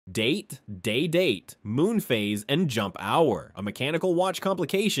Date, day date, moon phase, and jump hour. A mechanical watch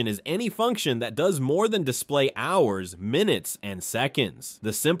complication is any function that does more than display hours, minutes, and seconds.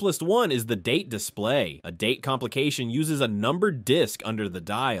 The simplest one is the date display. A date complication uses a numbered disc under the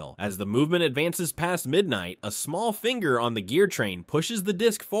dial. As the movement advances past midnight, a small finger on the gear train pushes the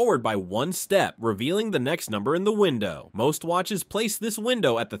disc forward by one step, revealing the next number in the window. Most watches place this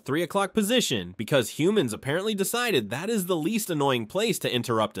window at the 3 o'clock position because humans apparently decided that is the least annoying place to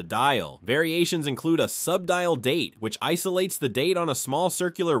interrupt a dial. Variations include a subdial date, which isolates the date on a small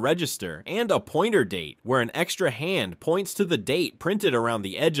circular register, and a pointer date, where an extra hand points to the date printed around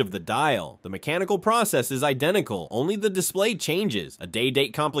the edge of the dial. The mechanical process is identical, only the display changes. A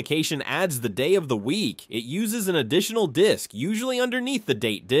day-date complication adds the day of the week. It uses an additional disc, usually underneath the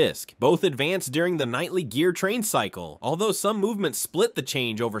date disc. Both advance during the nightly gear train cycle, although some movements split the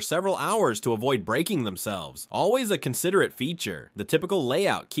change over several hours to avoid breaking themselves. Always a considerate feature. The typical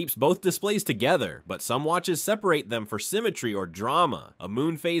layout keeps both displays together, but some watches separate them for symmetry or drama. A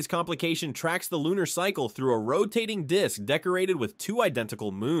moon phase complication tracks the lunar cycle through a rotating disc decorated with two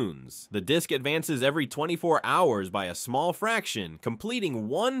identical moons. The disc advances every 24 hours by a small fraction, completing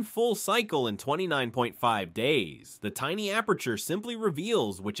one full cycle in 29.5 days. The tiny aperture simply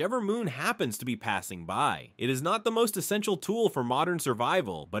reveals whichever moon happens to be passing by. It is not the most essential tool for modern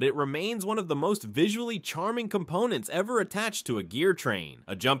survival, but it remains one of the most visually charming components ever attached to a gear train.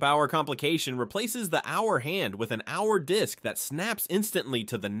 A jump hour complication replaces the hour hand with an hour disc that snaps instantly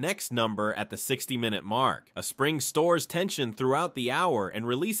to the next number at the 60-minute mark. A spring stores tension throughout the hour and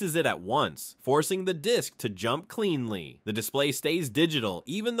releases it at once, forcing the disc to jump cleanly. The display stays digital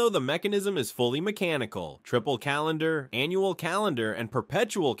even though the mechanism is fully mechanical. Triple calendar, annual calendar, and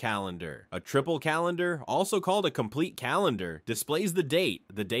perpetual calendar. A triple calendar, also called a complete calendar, displays the date,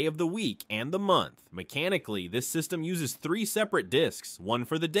 the day of the week, and the month. Mechanically, this system uses 3 separate discs, one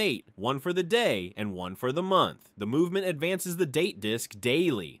for the date, one for the day, and one for the month. The movement advances the date disc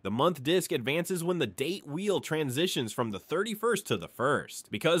daily. The month disc advances when the date wheel transitions from the 31st to the 1st.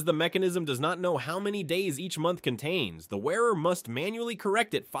 Because the mechanism does not know how many days each month contains, the wearer must manually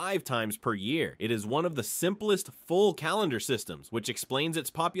correct it 5 times per year. It is one of the simplest full calendar systems, which explains its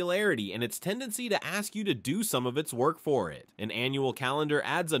popularity and its tendency to ask you to do some of its work for it. An annual calendar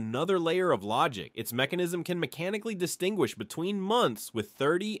adds another layer of logic. Its mechanism can mechanically distinguish between months with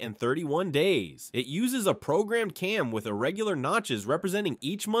 30 and 31 days. It uses a programmed cam with irregular notches representing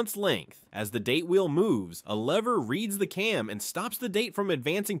each month's length. As the date wheel moves, a lever reads the cam and stops the date from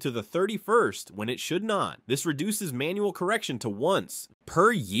advancing to the 31st when it should not. This reduces manual correction to once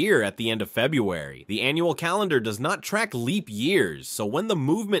per year at the end of February. The annual calendar does not track leap years, so when the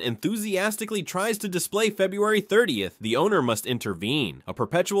movement enthusiastically tries to display February 30th, the owner must intervene. A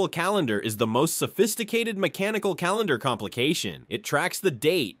perpetual calendar is the most sophisticated mechanical calendar complication. It tracks the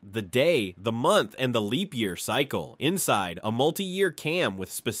date, the day, the month, and the leap year cycle. Inside, a multi-year cam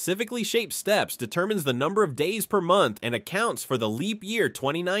with specifically shaped steps determines the number of days per month and accounts for the leap year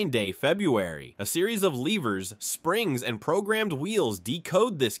 29-day February. A series of levers, springs, and programmed wheels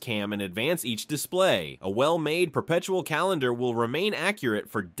decode this cam and advance each display. A well-made perpetual calendar will remain accurate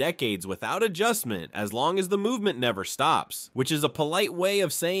for decades without adjustment as long as the movement never stops, which is a polite way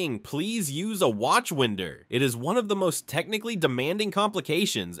of saying please use a watch winder. It is one of the most technically demanding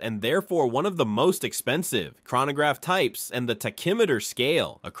complications and therefore one of the most expensive. Chronograph types and the tachymeter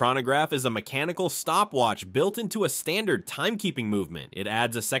scale. A chronograph is a mechanical stopwatch built into a standard timekeeping movement. It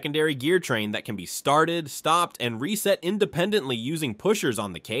adds a secondary gear train that can be started, stopped, and reset independently using pushers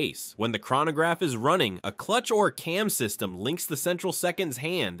on the case. When the chronograph is running, a clutch or cam system links the central seconds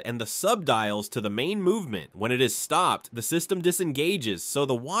hand and the subdials to the main movement. When it is stopped, the system disengages so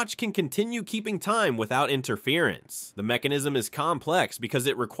the watch can continue keeping time without interference. The mechanism is complex because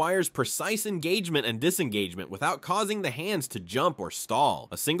it requires precise engagement and disengagement without causing the hands to jump or stall.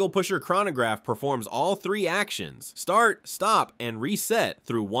 A single pusher chronograph performs all 3 actions, start, stop, and reset,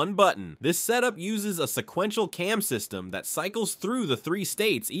 through one button. This setup uses a sequential cam system that cycles through the 3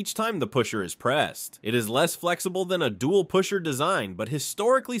 states each time the pusher is pressed. It is less flexible than a dual pusher design, but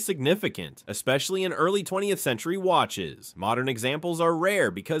historically significant, especially in early 20th century watches. Modern examples are rare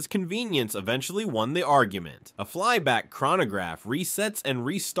because convenience eventually won the argument. A flyback chronograph resets and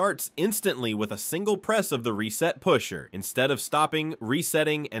restarts instantly with a single press of the reset pusher. Instead of stopping,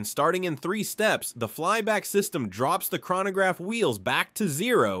 resetting, and starting in 3 steps, the flyback system drops the chronograph wheels back to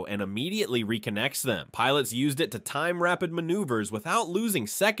 0 and immediately reconnects them. Pilots used it to time rapid maneuvers without losing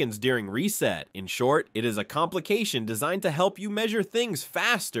seconds during reset. In short, it is a complication designed to help you measure things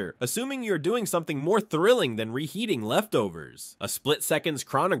faster, assuming you're doing something more thrilling than reheating leftovers. A split seconds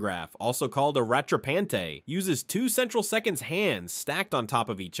chronograph, also called a rattrapante, uses 2 central seconds hands stacked on top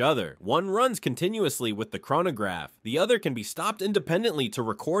of each other. One runs continuously with the chronograph. The other can be stopped independently to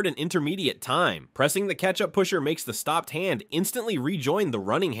record an intermediate time. Pressing the catch-up pusher makes the stopped hand instantly rejoin the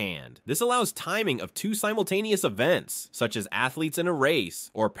running hand. This allows timing of two simultaneous events, such as athletes in a race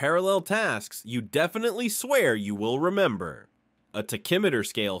or parallel tasks you definitely swear you will remember. A tachymeter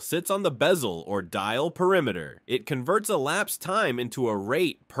scale sits on the bezel or dial perimeter. It converts elapsed time into a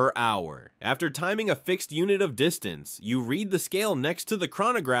rate per hour. After timing a fixed unit of distance, you read the scale next to the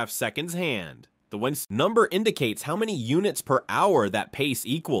chronograph seconds hand. The number indicates how many units per hour that pace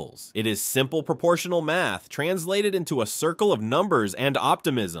equals. It is simple proportional math translated into a circle of numbers and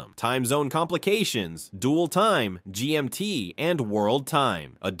optimism, time zone complications, dual time, GMT, and world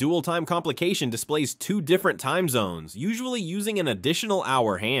time. A dual time complication displays two different time zones, usually using an additional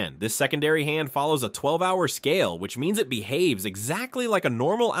hour hand. This secondary hand follows a 12-hour scale, which means it behaves exactly like a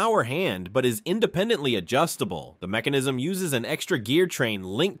normal hour hand, but is independently adjustable. The mechanism uses an extra gear train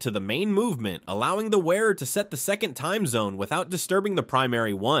linked to the main movement, allowing the wearer to set the second time zone without disturbing the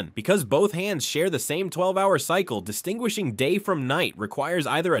primary one. Because both hands share the same 12-hour cycle, distinguishing day from night requires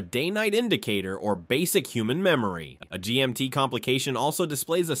either a day-night indicator or basic human memory. A GMT complication also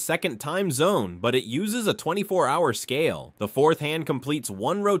displays a second time zone, but it uses a 24-hour scale. The fourth hand completes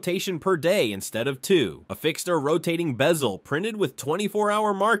one rotation per day instead of two. A fixed or rotating bezel printed with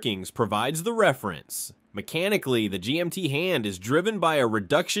 24-hour markings provides the reference. Mechanically, the GMT hand is driven by a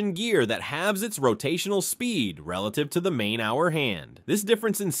reduction gear that halves its rotational speed relative to the main hour hand. This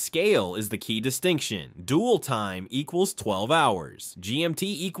difference in scale is the key distinction. Dual time equals 12 hours. GMT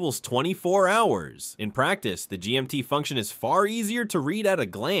equals 24 hours. In practice, the GMT function is far easier to read at a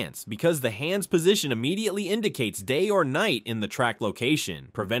glance because the hand's position immediately indicates day or night in the track location,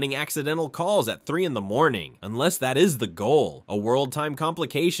 preventing accidental calls at 3 in the morning, unless that is the goal. A world time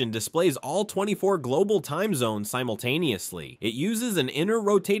complication displays all 24 global time zones simultaneously. It uses an inner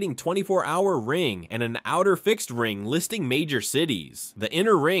rotating 24-hour ring and an outer fixed ring listing major cities. The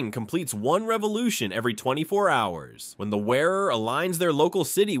inner ring completes one revolution every 24 hours. When the wearer aligns their local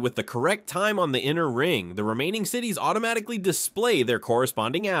city with the correct time on the inner ring, the remaining cities automatically display their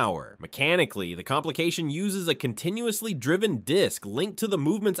corresponding hour. Mechanically, the complication uses a continuously driven disc linked to the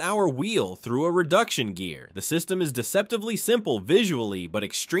movement's hour wheel through a reduction gear. The system is deceptively simple visually, but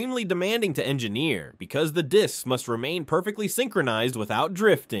extremely demanding to engineer, because the discs must remain perfectly synchronized without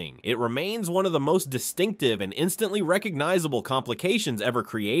drifting. It remains one of the most distinctive and instantly recognizable complications ever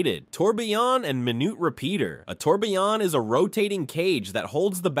created. Tourbillon and minute repeater. A tourbillon is a rotating cage that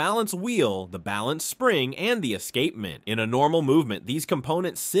holds the balance wheel, the balance spring, and the escapement. In a normal movement, these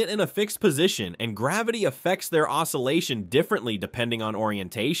components sit in a fixed position, and gravity affects their oscillation differently depending on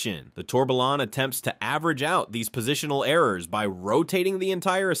orientation. The tourbillon attempts to average out these positional errors by rotating the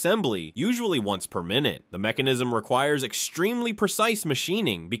entire assembly, usually once per minute. The mechanism requires extremely precise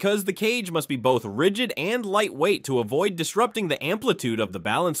machining because the cage must be both rigid and lightweight to avoid disrupting the amplitude of the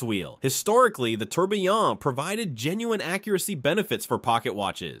balance wheel. Historically, the tourbillon provided genuine accuracy benefits for pocket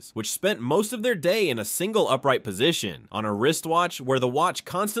watches, which spent most of their day in a single upright position. On a wristwatch, where the watch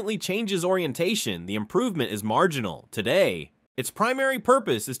constantly changes orientation, the improvement is marginal. Today, its primary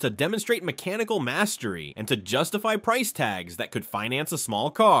purpose is to demonstrate mechanical mastery and to justify price tags that could finance a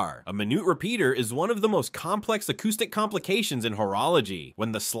small car. A minute repeater is one of the most complex acoustic complications in horology.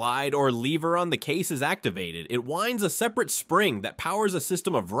 When the slide or lever on the case is activated, it winds a separate spring that powers a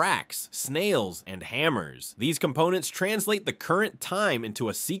system of racks, snails, and hammers. These components translate the current time into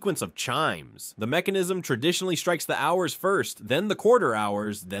a sequence of chimes. The mechanism traditionally strikes the hours first, then the quarter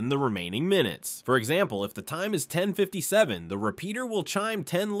hours, then the remaining minutes. For example, if the time is 10:57, the repeater will chime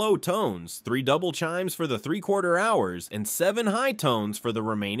 10 low tones, 3 double chimes for the 3/4 hours, and 7 high tones for the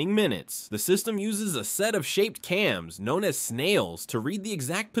remaining minutes. The system uses a set of shaped cams, known as snails, to read the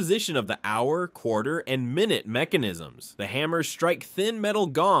exact position of the hour, quarter, and minute mechanisms. The hammers strike thin metal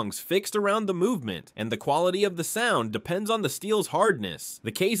gongs fixed around the movement, and the quality of the sound depends on the steel's hardness,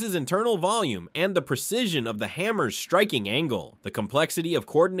 the case's internal volume, and the precision of the hammer's striking angle. The complexity of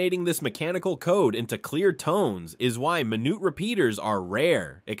coordinating this mechanical code into clear tones is why minute repeaters are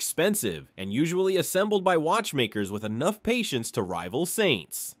rare, expensive, and usually assembled by watchmakers with enough patience to rival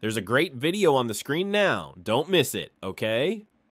saints. There's a great video on the screen now, don't miss it, okay?